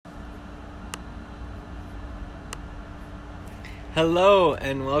Hello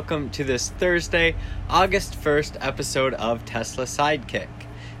and welcome to this Thursday, August 1st episode of Tesla Sidekick.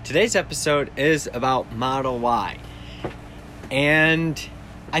 Today's episode is about Model Y. And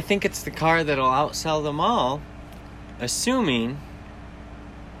I think it's the car that'll outsell them all, assuming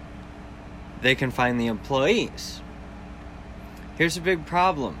they can find the employees. Here's a big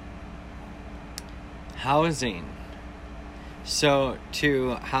problem. Housing. So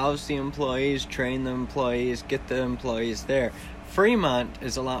to house the employees, train the employees, get the employees there, Fremont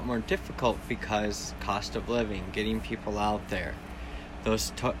is a lot more difficult because cost of living, getting people out there,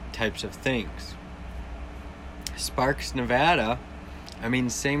 those types of things. Sparks, Nevada,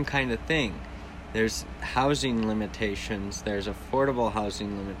 same kind of thing. There's housing limitations, there's affordable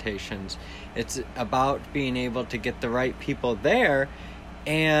housing limitations. It's about being able to get the right people there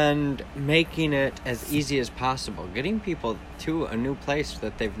and making it as easy as possible. Getting people to a new place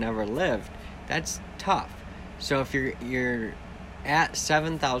that they've never lived, that's tough. So if you're at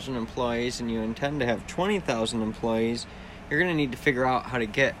 7,000 employees and you intend to have 20,000 employees, you're going to need to figure out how to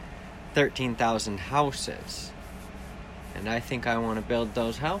get 13,000 houses. And I think I want to build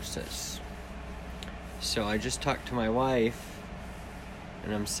those houses. So I just talked to my wife,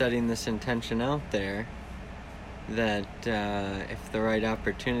 and I'm setting this intention out there that if the right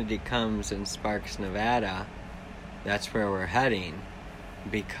opportunity comes in Sparks, Nevada, that's where we're heading,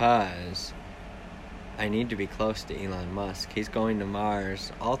 because I need to be close to Elon Musk. He's going to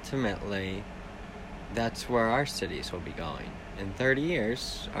Mars. Ultimately, that's where our cities will be going. In 30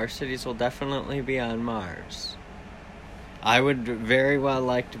 years, our cities will definitely be on Mars. I would very well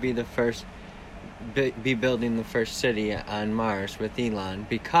like to be the first, be building the first city on Mars with Elon,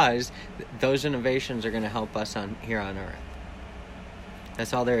 because those innovations are going to help us here on Earth.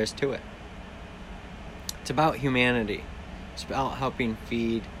 That's all there is to it. It's about humanity. It's about helping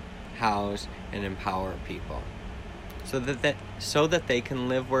feed, house, and empower people so that they can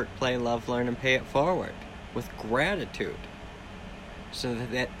live, work, play, love, learn, and pay it forward with gratitude, so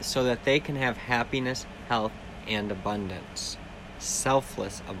that they can have happiness, health, and abundance,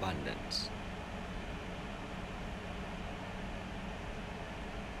 selfless abundance.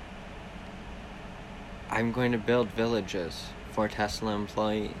 I'm going to build villages for Tesla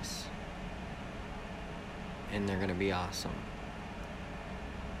employees, and they're going to be awesome.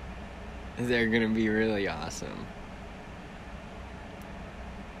 They're going to be really awesome.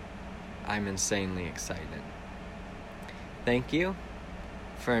 I'm insanely excited. Thank you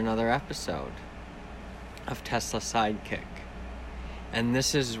for another episode of Tesla Sidekick. And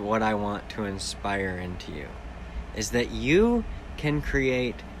this is what I want to inspire into you, is that you can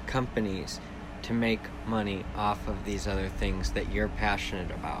create companies to make money off of these other things that you're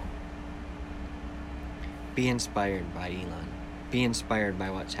passionate about. Be inspired by Elon. Be inspired by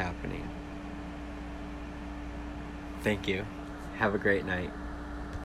what's happening. Thank you. Have a great night.